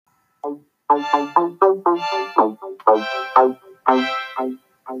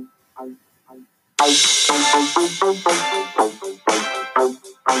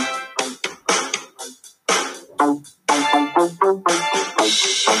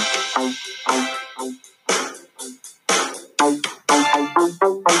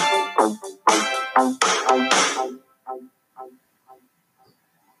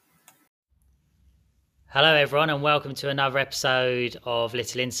Hello everyone and welcome to another episode of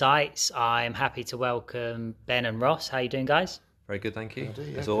Little Insights. I'm happy to welcome Ben and Ross. How are you doing, guys? Very good, thank you,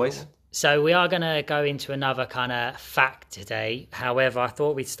 as always. So we are going to go into another kind of fact today. However, I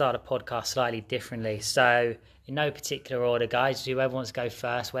thought we'd start a podcast slightly differently. So in no particular order, guys, whoever wants to go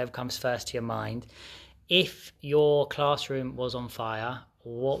first, whatever comes first to your mind. If your classroom was on fire,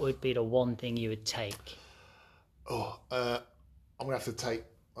 what would be the one thing you would take? I'm going to have to take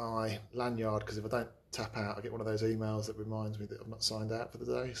my lanyard, because if I don't tap out, I get one of those emails that reminds me that I've not signed out for the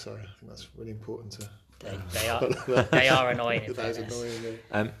day. So I think that's really important to. They are annoying. That is annoying.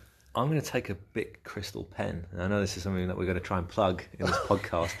 I'm going to take a Bic crystal pen. And I know this is something that we're going to try and plug in this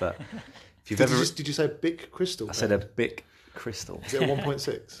podcast, but if you've did you say Bic crystal? I said a Bic crystal. Is it a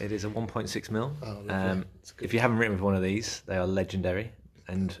 1.6? It is a 1.6 mil. Oh, if you haven't written with one of these, they are legendary,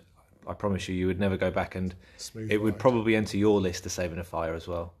 and I promise you would never go back, and it would probably enter your list to saving a fire as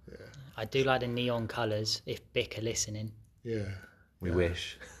well. Yeah. I do like the neon colours, if Bic are listening. Yeah. We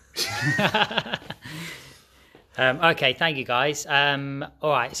wish. Okay, thank you, guys. All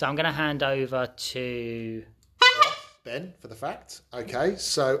right, so I'm going to hand over to Ben for the fact. Okay,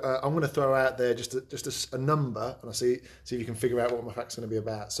 so I'm going to throw out there just a number, and I'll see if you can figure out what my fact's going to be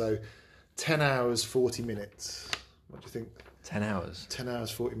about. So 10 hours, 40 minutes. What do you think? 10 hours? 10 hours,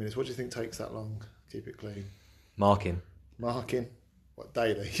 40 minutes. What do you think takes that long? Keep it clean. Marking. What,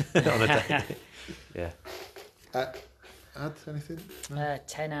 daily? On a day. Yeah. Add anything?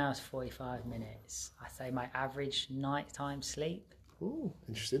 10 hours, 45 minutes. I say my average nighttime sleep. Ooh,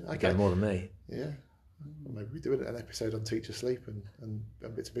 interesting. Okay. Okay, more than me. Yeah. Well, maybe we do an episode on teacher sleep and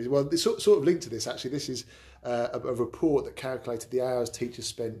bits and pieces. Well, it's sort of linked to this, actually. This is a report that calculated the hours teachers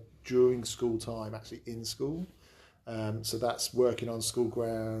spent during school time, actually in school. So that's working on school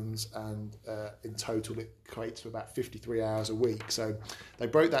grounds, and in total it equates to about 53 hours a week. So they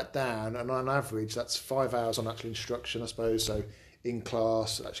broke that down, and on average that's 5 hours on actual instruction, I suppose, so in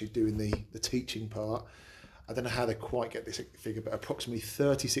class, actually doing the teaching part. I don't know how they quite get this figure, but approximately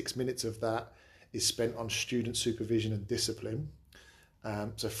 36 minutes of that is spent on student supervision and discipline.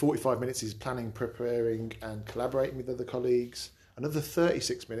 So 45 minutes is planning, preparing and collaborating with other colleagues. Another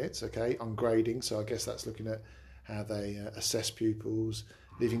 36 minutes, on grading, so I guess that's looking at how they assess pupils,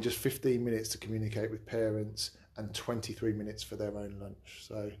 leaving just 15 minutes to communicate with parents and 23 minutes for their own lunch.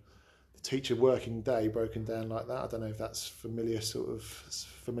 So the teacher working day broken down like that, I don't know if that's familiar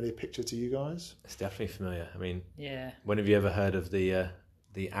picture to you guys. It's definitely familiar. I mean, yeah. When have you ever heard of the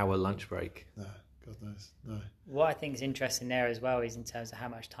hour lunch break? No, God knows, no. What I think is interesting there as well is in terms of how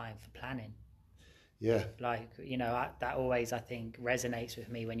much time for planning. Yeah. Like, that always, I think, resonates with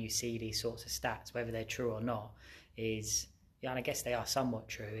me when you see these sorts of stats, whether they're true or not, and I guess they are somewhat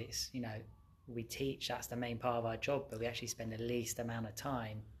true. It's, we teach, that's the main part of our job, but we actually spend the least amount of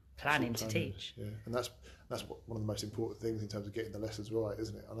time planning to teach. Yeah, and that's one of the most important things in terms of getting the lessons right,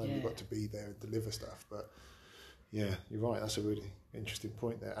 isn't it? I know you've got to be there and deliver stuff, but yeah, you're right. That's a really interesting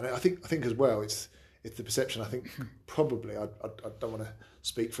point there. And I think as well, it's the perception. I think probably I don't want to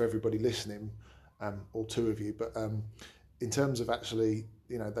speak for everybody listening, all two of you, but in terms of actually,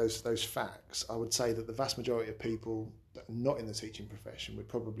 those facts, I would say that the vast majority of people that are not in the teaching profession would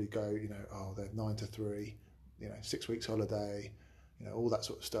probably go, they're 9 to 3, 6 weeks holiday, all that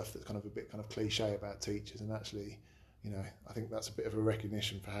sort of stuff that's kind of a bit kind of cliche about teachers. And actually, I think that's a bit of a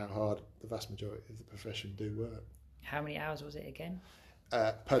recognition for how hard the vast majority of the profession do work. How many hours was it again?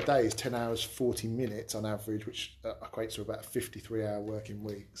 Per day is 10 hours, 40 minutes on average, which equates to about a 53-hour working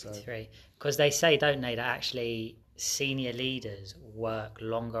week. So, because they say, don't they, that actually senior leaders work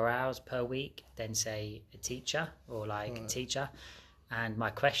longer hours per week than, say, a teacher or a teacher. And my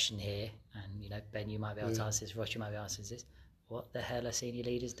question here, and Ben, you might be able to answer this, Ross, you might be able to answer this. What the hell are senior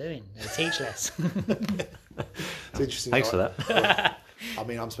leaders doing? They teach less. It's interesting. Thanks for that. I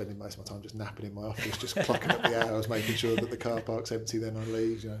mean, I'm spending most of my time just napping in my office, just clocking up the hours, making sure that the car park's empty, then I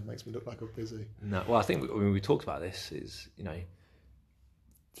leave. It makes me look like I'm busy. No, well, I think when we talked about this, is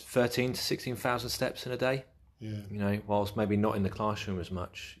 13 to 16,000 steps in a day. Yeah. Whilst maybe not in the classroom as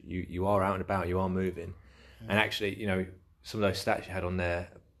much, you are out and about, you are moving, and actually, some of those stats you had on there,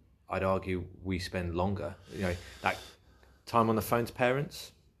 I'd argue we spend longer. That time on the phone to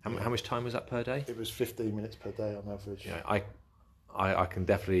parents. How much time was that per day? It was 15 minutes per day on average. I can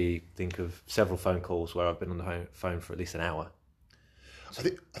definitely think of several phone calls where I've been on the phone for at least an hour. I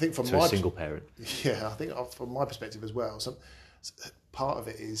think from to my a single parent. Yeah, I think from my perspective as well. Part of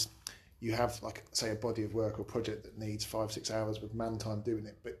it is you have, like, say, a body of work or project that needs 5-6 hours with man time doing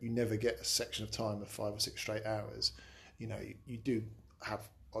it, but you never get a section of time of 5 or 6 straight hours. You know, you do have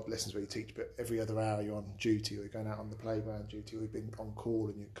odd lessons where you teach, but every other hour you're on duty, or you're going out on the playground duty, or you've been on call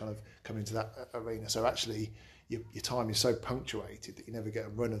and you kind of come into that arena. So actually, your time is so punctuated that you never get a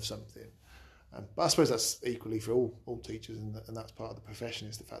run of something. But I suppose that's equally for all teachers, and that's part of the profession,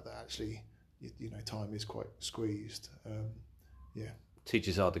 is the fact that actually, you know, time is quite squeezed.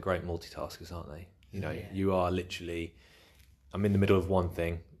 Teachers are the great multitaskers, aren't they? You know, you are literally, I'm in the middle of one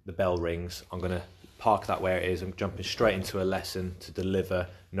thing, the bell rings, I'm going to park that where it is, I'm jumping straight into a lesson to deliver,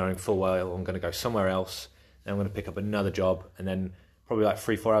 knowing full well I'm going to go somewhere else, then I'm going to pick up another job, and then probably like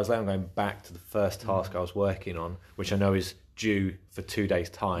 3-4 hours later I'm going back to the first task I was working on, which I know is due for 2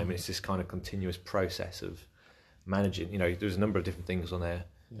 days' time. And it's this kind of continuous process of managing. You know, there's a number of different things on there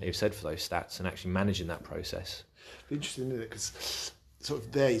that you've said for those stats, and actually managing that process. It's interesting, isn't it? Because sort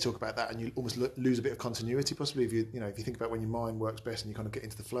of there you talk about that, and you almost lose a bit of continuity, possibly, if you think about when your mind works best and you kind of get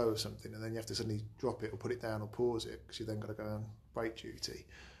into the flow of something, and then you have to suddenly drop it or put it down or pause it because you then got to go on break duty.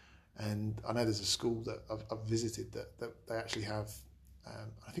 And I know there's a school that I've visited that they actually have,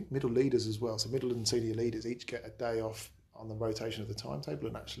 I think, middle leaders as well. So middle and senior leaders each get a day off on the rotation of the timetable,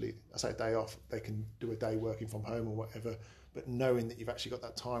 and actually, I say a day off, they can do a day working from home or whatever, but knowing that you've actually got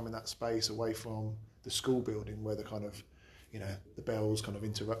that time and that space away from the school building where the kind of, you know, the bells kind of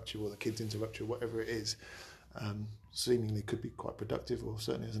interrupt you or the kids interrupt you or whatever it is, seemingly could be quite productive, or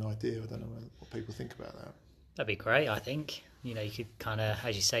certainly as an idea. I don't know what people think about that. That'd be great, I think. You know, you could kind of,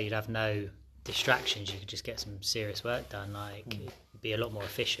 as you say, you'd have no distractions. You could just get some serious work done. Like, it'd be a lot more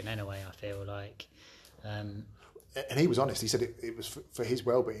efficient anyway, I feel like. And he was honest. He said it was for his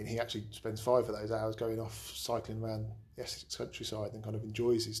well-being. He actually spends 5 of those hours going off cycling around the Essex countryside and kind of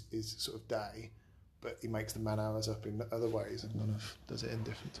enjoys his sort of day, but he makes the man hours up in other ways and kind of does it in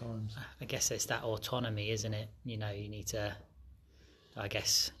different times. I guess it's that autonomy, isn't it? You know, you need to, I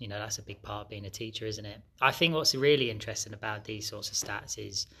guess, you know, that's a big part of being a teacher, isn't it? I think what's really interesting about these sorts of stats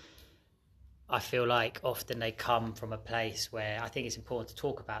is I feel like often they come from a place where I think it's important to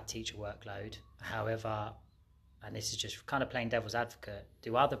talk about teacher workload. However, and this is just kind of playing devil's advocate,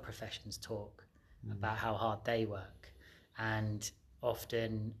 do other professions talk about how hard they work? And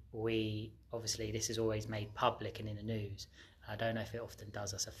often obviously this is always made public and in the news. I don't know if it often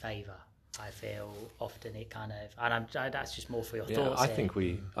does us a favour. I feel often it kind of, and that's just more for your thoughts. I think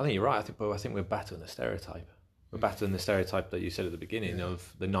you're right. I think we're battling the stereotype. We're battling the stereotype that you said at the beginning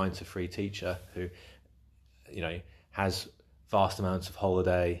of the 9 to 3 teacher who, you know, has vast amounts of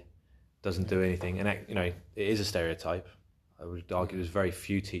holiday, doesn't do anything, and you know, it is a stereotype. I would argue there's very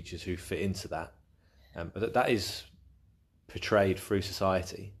few teachers who fit into that, but that is portrayed through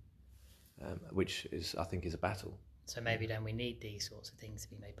society, which is, I think, is a battle. So maybe then we need these sorts of things to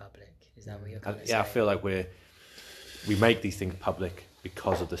be made public. Is that what you're kind of saying? Yeah, I feel like we make these things public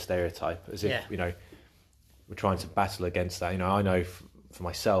because of the stereotype, as if you know, we're trying to battle against that. You know, I know for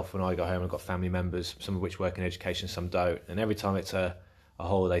myself, when I go home, I've got family members, some of which work in education, some don't, and every time it's a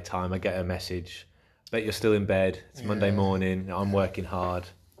holiday time, I get a message, I bet you're still in bed, it's Monday morning, I'm working hard.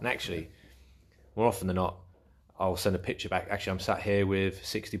 And actually, more often than not, I'll send a picture back, actually I'm sat here with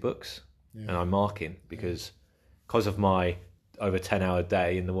 60 books and I'm marking because of my over 10-hour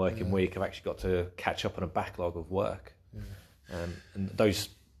day in the working week, I've actually got to catch up on a backlog of work. And those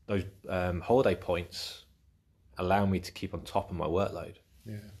holiday points allow me to keep on top of my workload.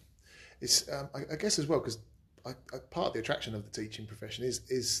 Yeah, it's I guess as well, because part of the attraction of the teaching profession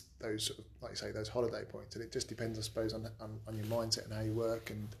is those sort of, like you say, those holiday points, and it just depends, I suppose, on your mindset and how you work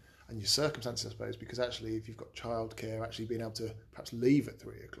and your circumstances, I suppose, because actually if you've got childcare, actually being able to perhaps leave at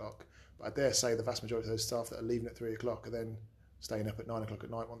 3 o'clock, but I dare say the vast majority of those staff that are leaving at 3 o'clock are then staying up at 9 o'clock at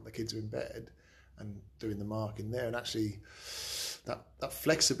night when the kids are in bed and doing the marking there, and actually that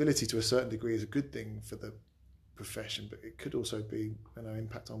flexibility to a certain degree is a good thing for the profession, but it could also be, you know,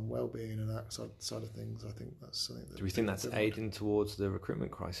 impact on well-being and that side of things. I think that's something that... Do we think that's aiding towards the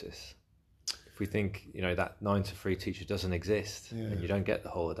recruitment crisis? If we think, you know, that 9 to 3 teacher doesn't exist and you don't get the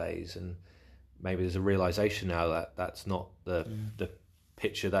holidays, and maybe there's a realisation now that that's not the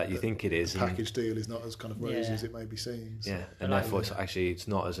picture that you think it is. The package deal is not as kind of rosy as it maybe seems. Yeah, and therefore it's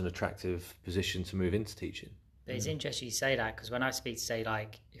not as an attractive position to move into teaching. But it's interesting you say that, because when I speak to, say,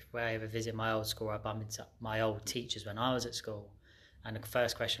 like, if I ever visit my old school, I bump into my old teachers when I was at school, and the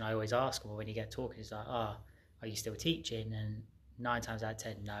first question I always ask them when you get talking is like, are you still teaching? And 9 times out of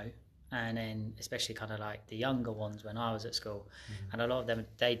 10, no. and then especially kind of like the younger ones when I was at school, and a lot of them,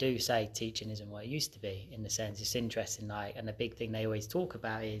 they do say teaching isn't what it used to be, in the sense it's interesting, like, and the big thing they always talk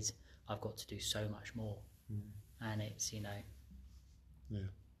about is I've got to do so much more, and it's, you know. Yeah.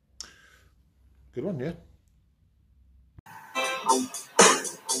 Good one, yeah.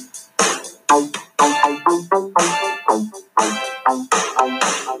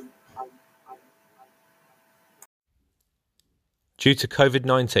 Due to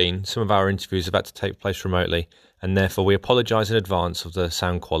COVID-19, some of our interviews have had to take place remotely, and therefore we apologise in advance of the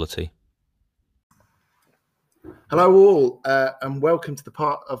sound quality. Hello all, and welcome to the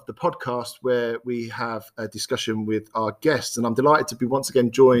part of the podcast where we have a discussion with our guests. And I'm delighted to be once again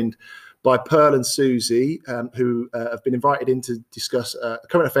joined by Pearl and Susie, who have been invited in to discuss a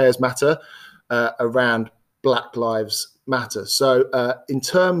current affairs matter around Black Lives Matter. So in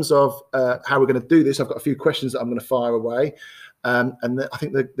terms of how we're going to do this, I've got a few questions that I'm going to fire away. I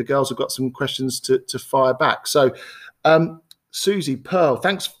think the girls have got some questions to fire back. So Susie, Pearl,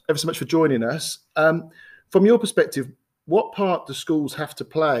 thanks ever so much for joining us. From your perspective, what part do schools have to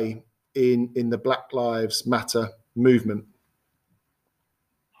play in the Black Lives Matter movement?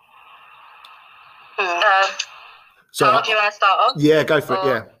 So do you want to start off? Yeah, go for it,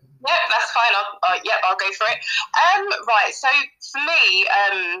 yeah. Yeah, that's fine. I'll go for it. Right, so for me,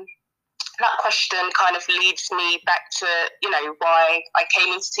 that question kind of leads me back to, why I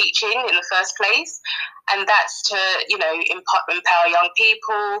came into teaching in the first place. And that's to, empower young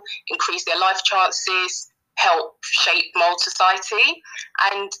people, increase their life chances, help shape mold society.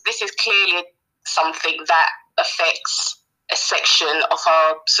 And this is clearly something that affects a section of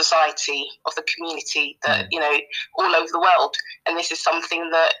our society, of the community that, all over the world. And this is something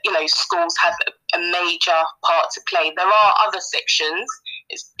that, schools have a major part to play. There are other sections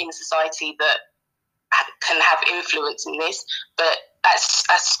in society that can have influence in this, but as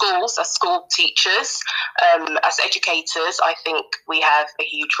schools, as school teachers, as educators, I think we have a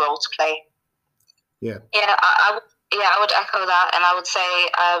huge role to play. Yeah. I would echo that, and I would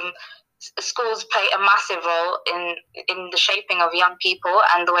say schools play a massive role in the shaping of young people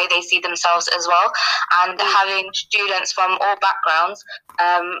and the way they see themselves as well. And having students from all backgrounds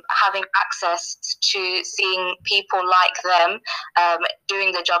having access to seeing people like them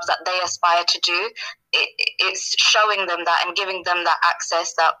doing the jobs that they aspire to do, it's showing them that and giving them that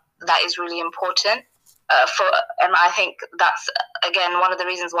access that is really important. And I think that's, again, one of the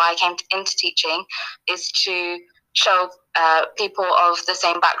reasons why I came into teaching, is to show people of the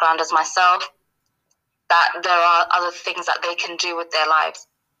same background as myself that there are other things that they can do with their lives.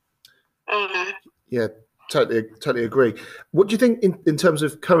 Mm-hmm. Yeah, totally agree. What do you think in terms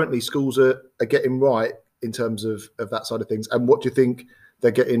of currently schools are getting right in terms of that side of things, and what do you think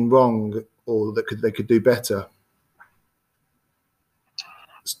they're getting wrong or that they could do better?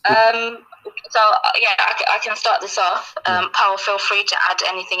 I can start this off. Paul, feel free to add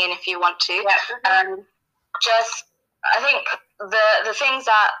anything in if you want to. Yeah. I think the things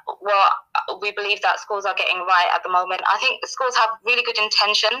that we believe that schools are getting right at the moment, I think the schools have really good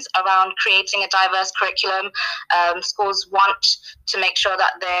intentions around creating a diverse curriculum. Schools want to make sure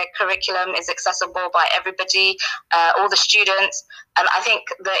that their curriculum is accessible by everybody, all the students, and I think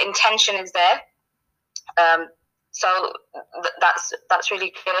the intention is there. So that's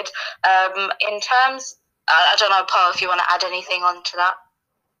really good. In terms, I don't know, Paul, if you want to add anything onto that.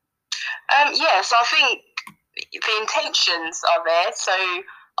 So I think the intentions are there. So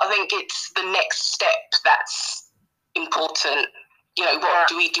I think it's the next step that's important. What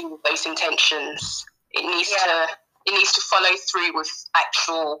do we do with those intentions? It needs to follow through with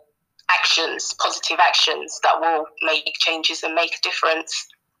actual actions, positive actions that will make changes and make a difference.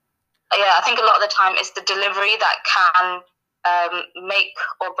 Yeah, I think a lot of the time it's the delivery that can make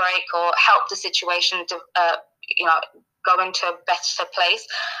or break or help the situation to, go into a better place.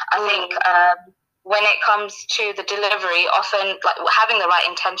 I think when it comes to the delivery, often having the right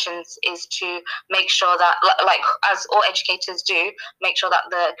intentions is to make sure that, as all educators do, make sure that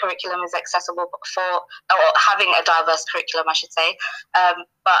the curriculum is accessible or having a diverse curriculum, I should say.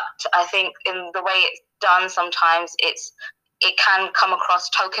 But I think in the way it's done, sometimes it can come across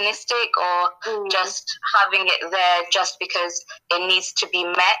tokenistic or just having it there just because it needs to be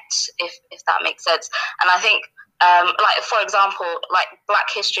met, if that makes sense. And I think, for example, Black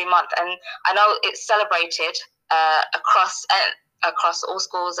History Month, and I know it's celebrated across all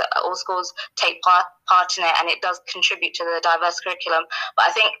schools. All schools take part in it, and it does contribute to the diverse curriculum. But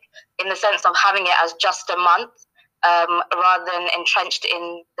I think in the sense of having it as just a month, rather than entrenched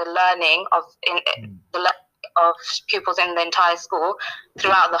in the learning of pupils in the entire school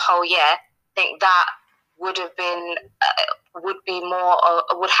throughout the whole year, I think that would have been would be more,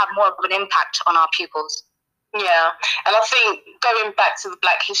 would have more of an impact on our pupils. Yeah, and I think going back to the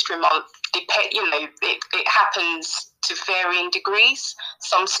Black History Month, it happens to varying degrees.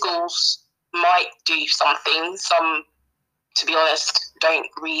 Some schools might do something, some, to be honest, don't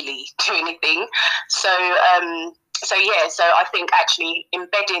really do anything. So I think actually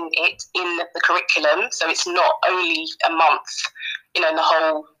embedding it in the curriculum, so it's not only a month, in the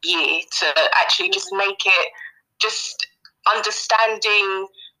whole year, to actually just make it just understanding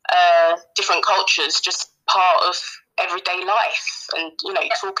different cultures, just part of everyday life, and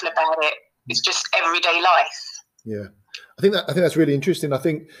talking about it, it's just everyday life. Yeah, I think that's really interesting. I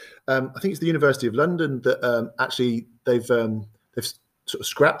think it's the University of London that actually they've sort of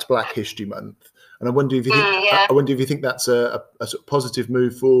scrapped Black History Month, and I wonder if you think I wonder if you think that's a sort of positive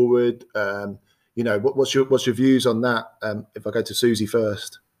move forward. What's your views on that? If I go to Susie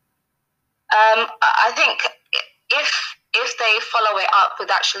first. I think if they follow it up with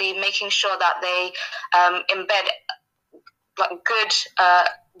actually making sure that they embed like good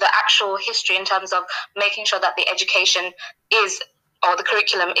the actual history in terms of making sure that the education or the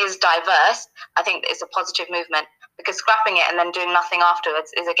curriculum is diverse, I think it's a positive movement, because scrapping it and then doing nothing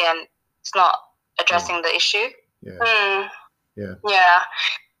afterwards is, again, it's not addressing the issue. Yeah.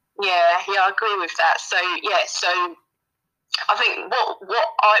 I agree with that. So I think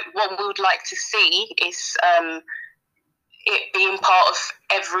what we would like to see is it being part of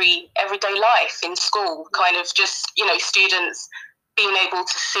everyday life in school, kind of just students being able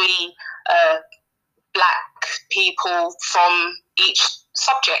to see Black people from each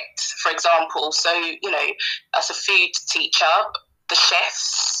subject, for example. So as a food teacher, the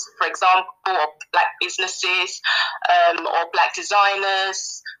chefs, for example, or Black businesses, or Black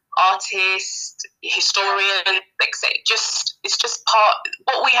designers, artists, historians, etc. It's just part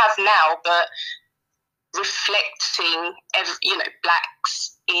what we have now, but reflecting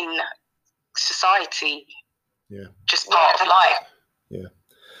Blacks in society. Yeah, just part of life. Yeah.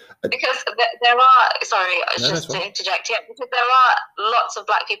 Because there are, sorry, just to interject here, because there are lots of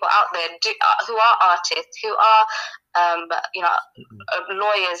Black people out there who are artists, who are,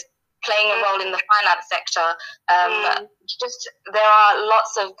 lawyers, playing a role in the finance sector. Just there are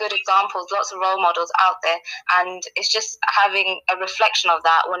lots of good examples, lots of role models out there, and it's just having a reflection of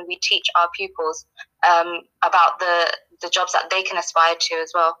that when we teach our pupils about the jobs that they can aspire to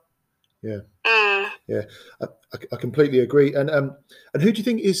as well. Yeah, yeah, I completely agree. And who do you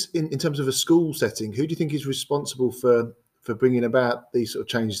think is in terms of a school setting? Who do you think is responsible for bringing about these sort of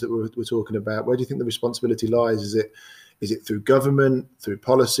changes that we're talking about? Where do you think the responsibility lies? Is it through government, through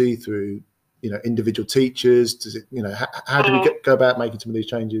policy, through individual teachers? Does it how do we go about making some of these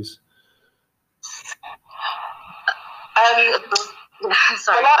changes?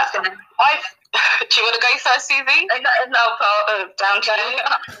 Sorry, do you want to go first, Susie? No, down to you.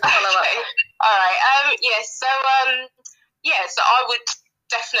 Okay. All right. So I would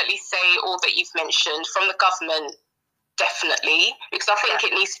definitely say all that you've mentioned from the government, definitely, because I think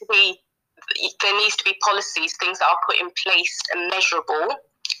there needs to be policies, things that are put in place and measurable,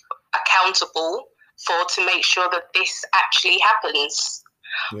 accountable to make sure that this actually happens.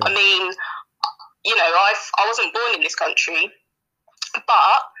 Yeah. I mean, I wasn't born in this country,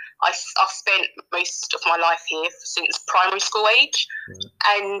 but I've spent most of my life here since primary school age,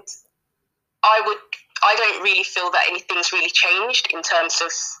 and I don't really feel that anything's really changed in terms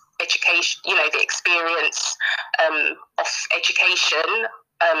of education. The experience of education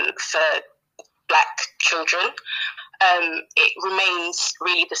for Black children, it remains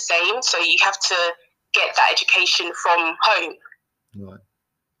really the same. So you have to get that education from home,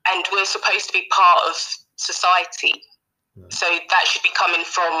 and we're supposed to be part of society. So that should be coming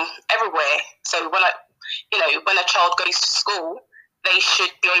from everywhere. So when a child goes to school, they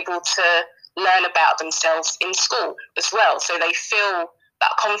should be able to learn about themselves in school as well. So they feel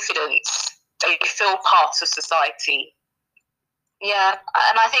that confidence. They feel part of society. Yeah,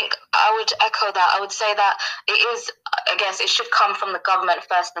 and I think I would echo that. I would say that it is, I guess, it should come from the government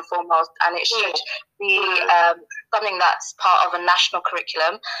first and foremost, and it should be something that's part of a national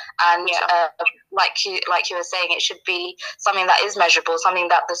curriculum. And like you were saying, it should be something that is measurable, something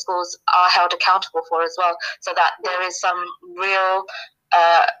that the schools are held accountable for as well, so that there is some real,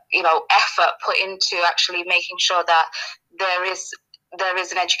 effort put into actually making sure that there is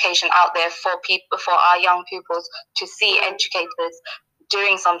an education out there for our young pupils to see educators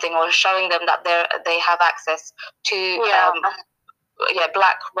doing something or showing them that they have access to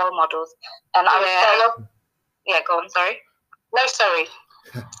Black role models. And I would say, go on, sorry. No, sorry.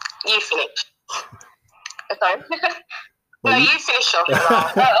 You finish. Sorry. No, you finish off.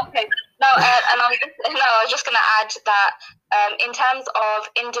 Oh, okay. I was just going to add that in terms of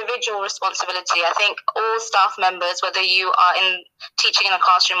individual responsibility, I think all staff members, whether you are teaching in a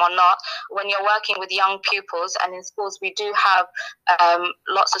classroom or not, when you're working with young pupils, and in schools we do have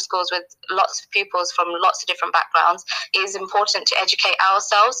lots of schools with lots of pupils from lots of different backgrounds, it is important to educate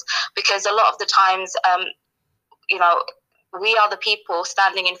ourselves, because a lot of the times, we are the people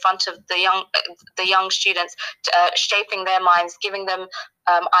standing in front of the young students, shaping their minds, giving them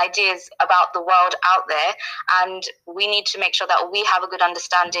ideas about the world out there, and we need to make sure that we have a good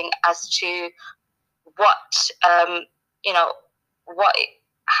understanding as to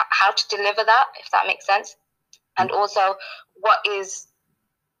how to deliver that, if that makes sense, and also what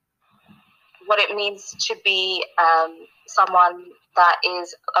it means to be someone that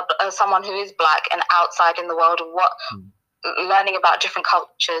is someone who is Black and outside in the world, learning about different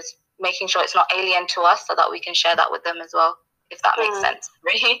cultures, making sure it's not alien to us, so that we can share that with them as well, if that makes sense.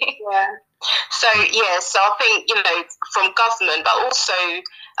 Yeah. So I think, from government, but also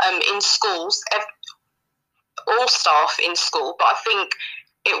in schools, all staff in school, but I think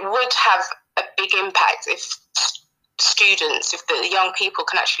it would have a big impact if if the young people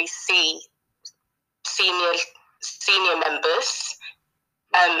can actually see senior members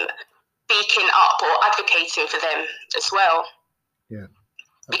speaking up or advocating for them as well. Yeah.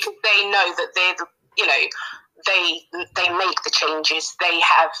 Because they know that they're they make the changes. They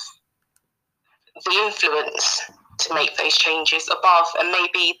have the influence to make those changes above, and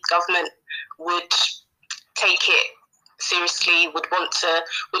maybe government would take it seriously, would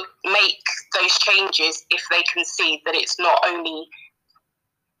make those changes if they can see that it's not only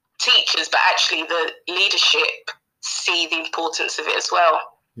teachers, but actually the leadership see the importance of it as well.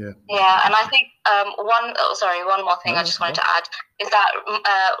 Yeah, and I think one more thing I just wanted to add is that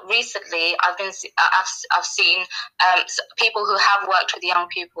recently I've seen people who have worked with young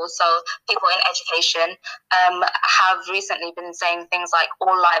people, so people in education, have recently been saying things like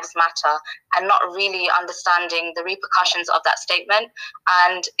all lives matter, and not really understanding the repercussions of that statement.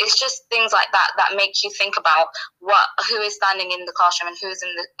 And it's just things like that that make you think about who is standing in the classroom, and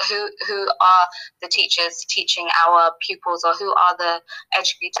who are the teachers teaching our pupils, or who are the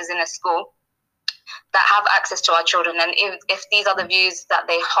educators in a school that have access to our children. And if these are the views that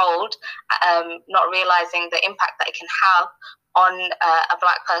they hold, not realizing the impact that it can have on a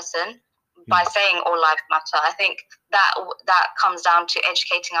Black person by saying all lives matter, I think that comes down to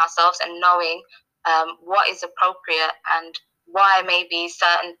educating ourselves and knowing what is appropriate, and why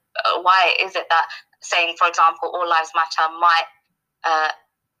why is it that saying, for example, all lives matter might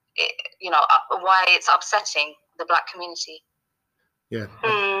why it's upsetting the Black community. Yeah,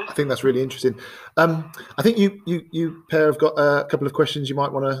 I think that's really interesting. I think you pair have got a couple of questions you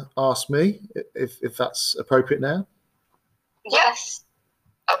might want to ask me, if that's appropriate now. Yes.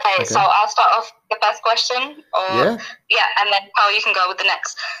 Okay, so I'll start off the first question, and then Paul, you can go with the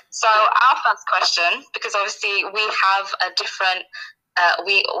next. So our first question, because obviously we have a different,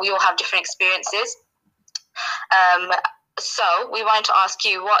 we all have different experiences. So we wanted to ask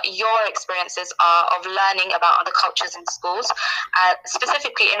you what your experiences are of learning about other cultures in schools,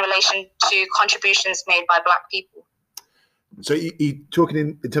 specifically in relation to contributions made by Black people. So you talking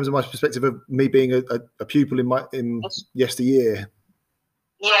in terms of my perspective of me being a pupil in yesteryear?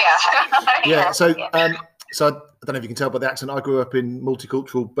 Yeah. So I don't know if you can tell by the accent. I grew up in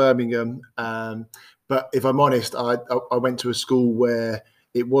multicultural Birmingham, but if I'm honest, I went to a school where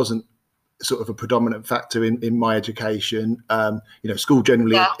it wasn't sort of a predominant factor in my education. School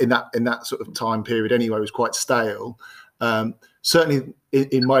generally in that sort of time period anyway was quite stale. Certainly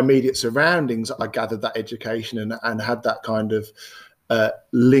in my immediate surroundings, I gathered that education and had that kind of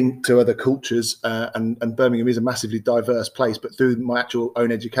link to other cultures. And Birmingham is a massively diverse place, but through my actual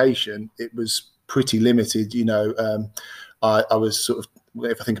own education, it was pretty limited. I was sort of,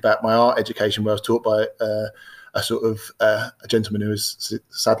 if I think about my art education, where I was taught by a sort of a gentleman who was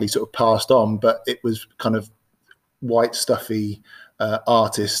sadly sort of passed on, but it was kind of white, stuffy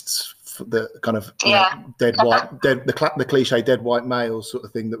artists, the kind of dead white, the cliche dead white males sort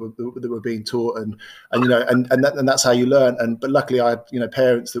of thing that were being taught, and that's how you learn. But luckily, I had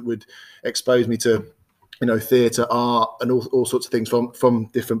parents that would expose me to theatre, art, and all sorts of things from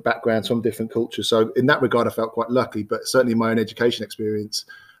different backgrounds, from different cultures. So in that regard, I felt quite lucky. But certainly, my own education experience,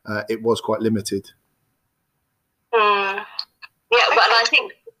 it was quite limited. Yeah, but I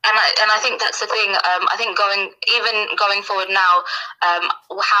think that's the thing. I think going forward now, I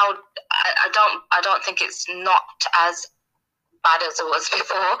don't think it's not as bad as it was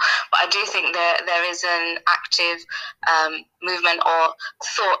before, but I do think there is an active movement or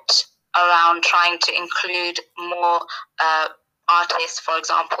thought around trying to include more artists, for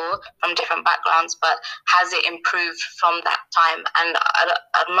example, from different backgrounds, but has it improved from that time? And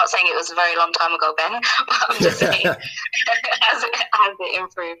I'm not saying it was a very long time ago, Ben, but I'm just saying, has it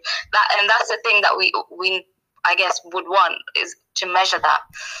improved? And that's the thing that we I guess would want, is to measure that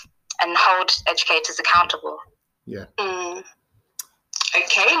and hold educators accountable. Yeah.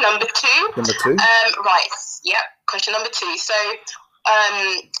 Okay, number two. Right. Yep. Question number 2. So,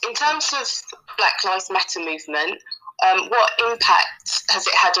 in terms of Black Lives Matter movement, what impact has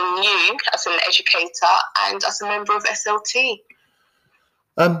it had on you as an educator and as a member of SLT?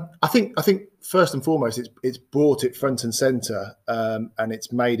 I think first and foremost, it's brought it front and centre, and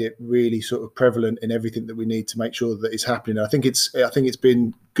it's made it really sort of prevalent in everything that we need to make sure that it's happening. And I think it's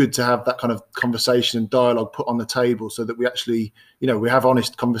been good to have that kind of conversation and dialogue put on the table, so that we actually, we have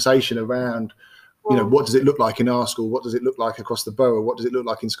honest conversation around, what does it look like in our school? What does it look like across the borough? What does it look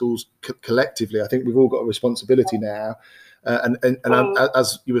like in schools collectively? I think we've all got a responsibility now. And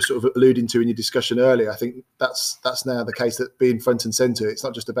as you were sort of alluding to in your discussion earlier, I think that's now the case, that being front and centre, it's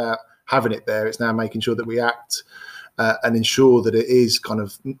not just about having it there, it's now making sure that we act and ensure that it is kind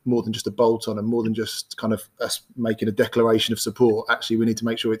of more than just a bolt on, and more than just kind of us making a declaration of support. Actually, we need to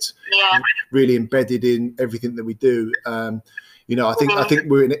make sure it's really embedded in everything that we do. I think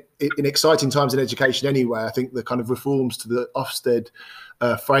we're in exciting times in education anyway. I think the kind of reforms to the Ofsted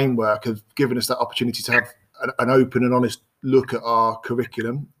framework have given us that opportunity to have an open and honest look at our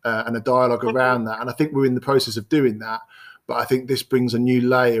curriculum and a dialogue around that. And I think we're in the process of doing that. But I think this brings a new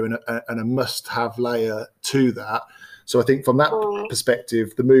layer and a must-have layer to that. So I think from that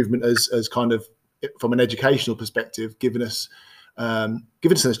perspective, the movement has kind of, from an educational perspective, given us a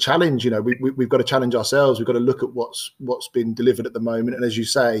challenge. We've got to challenge ourselves. We've got to look at what's been delivered at the moment, and as you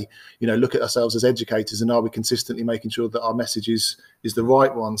say, look at ourselves as educators, and are we consistently making sure that our message is the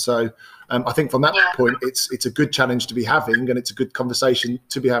right one? So I think from that point, it's a good challenge to be having, and it's a good conversation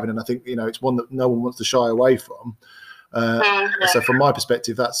to be having, and I think it's one that no one wants to shy away from. So from my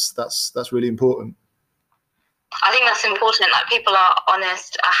perspective, that's really important. I think that's important, that people are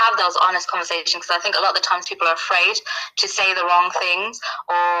honest, have those honest conversations, because I think a lot of the times people are afraid to say the wrong things,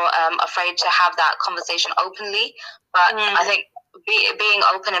 or afraid to have that conversation openly. But I think being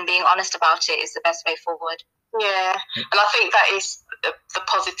open and being honest about it is the best way forward. Yeah, and I think that is the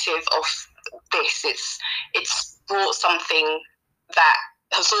positive of this. It's brought something that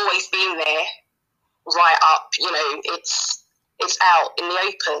has always been there, right up. It's out in the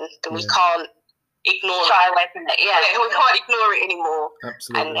open, and we can't ignore Shy away from it. Yeah, we can't ignore it anymore.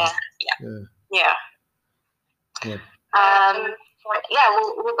 Absolutely. And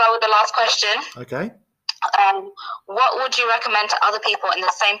we'll go with the last question. Okay. What would you recommend to other people in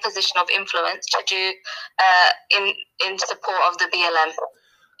the same position of influence to do in support of the BLM?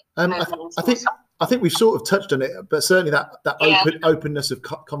 I think we've sort of touched on it, but certainly that openness of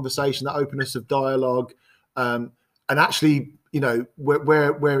conversation, that openness of dialogue, and actually,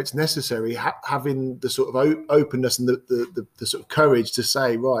 where it's necessary, having the sort of openness and the sort of courage to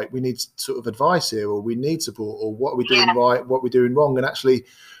say, right, we need sort of advice here, or we need support, or what are we doing right, what we're doing wrong, and actually,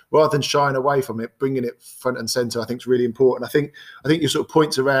 rather than shying away from it, bringing it front and centre, I think is really important. I think your sort of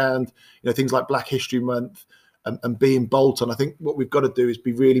points around, things like Black History Month and being bolt on. I think what we've got to do is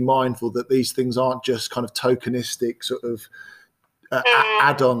be really mindful that these things aren't just kind of tokenistic sort of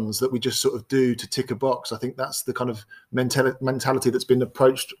add-ons that we just sort of do to tick a box. I think that's the kind of mentality that's been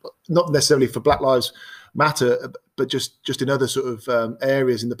approached, not necessarily for Black Lives Matter, but just in other sort of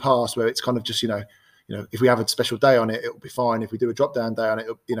areas in the past, where it's kind of just, if we have a special day on it, it'll be fine. If we do a drop-down day on it,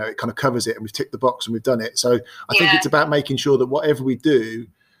 it kind of covers it, and we've ticked the box and we've done it. So I think it's about making sure that whatever we do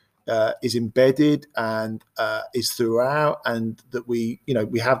is embedded and is throughout, and that we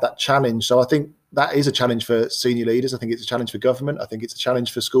have that challenge. So I think that is a challenge for senior leaders. I think it's a challenge for government. I think it's a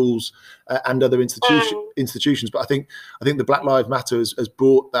challenge for schools and other institutions. But I think the Black Lives Matter has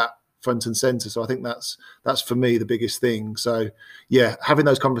brought that front and centre. So I think that's for me the biggest thing. So having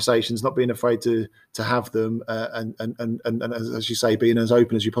those conversations, not being afraid to have them, and as you say, being as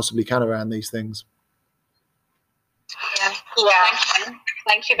open as you possibly can around these things.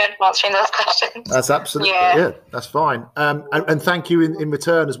 Thank you, Ben, for answering those questions. That's absolutely that's fine. And thank you in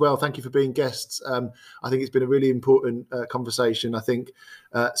return as well. Thank you for being guests. I think it's been a really important conversation. I think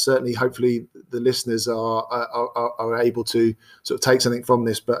certainly, hopefully, the listeners are able to sort of take something from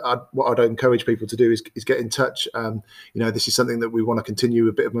this. But what I'd encourage people to do is get in touch. This is something that we want to continue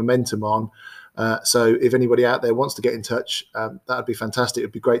a bit of momentum on. So if anybody out there wants to get in touch, that would be fantastic.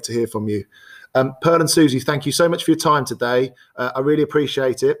 It'd be great to hear from you. Pearl and Susie, thank you so much for your time today. I really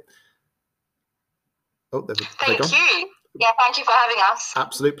appreciate it. Oh, thank you. Yeah, thank you for having us.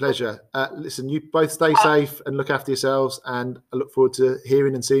 Absolute pleasure. Listen, you both stay safe and look after yourselves, and I look forward to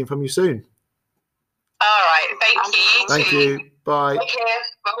hearing and seeing from you soon. All right, thank you. Thank you. Bye. Take care.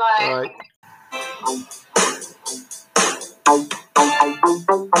 Bye-bye. Bye.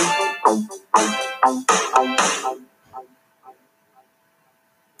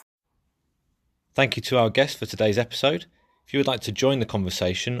 Thank you to our guest for today's episode. If you would like to join the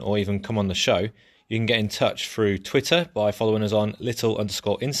conversation or even come on the show, you can get in touch through Twitter by following us on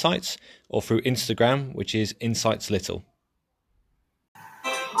little_insights, or through Instagram, which is insightslittle.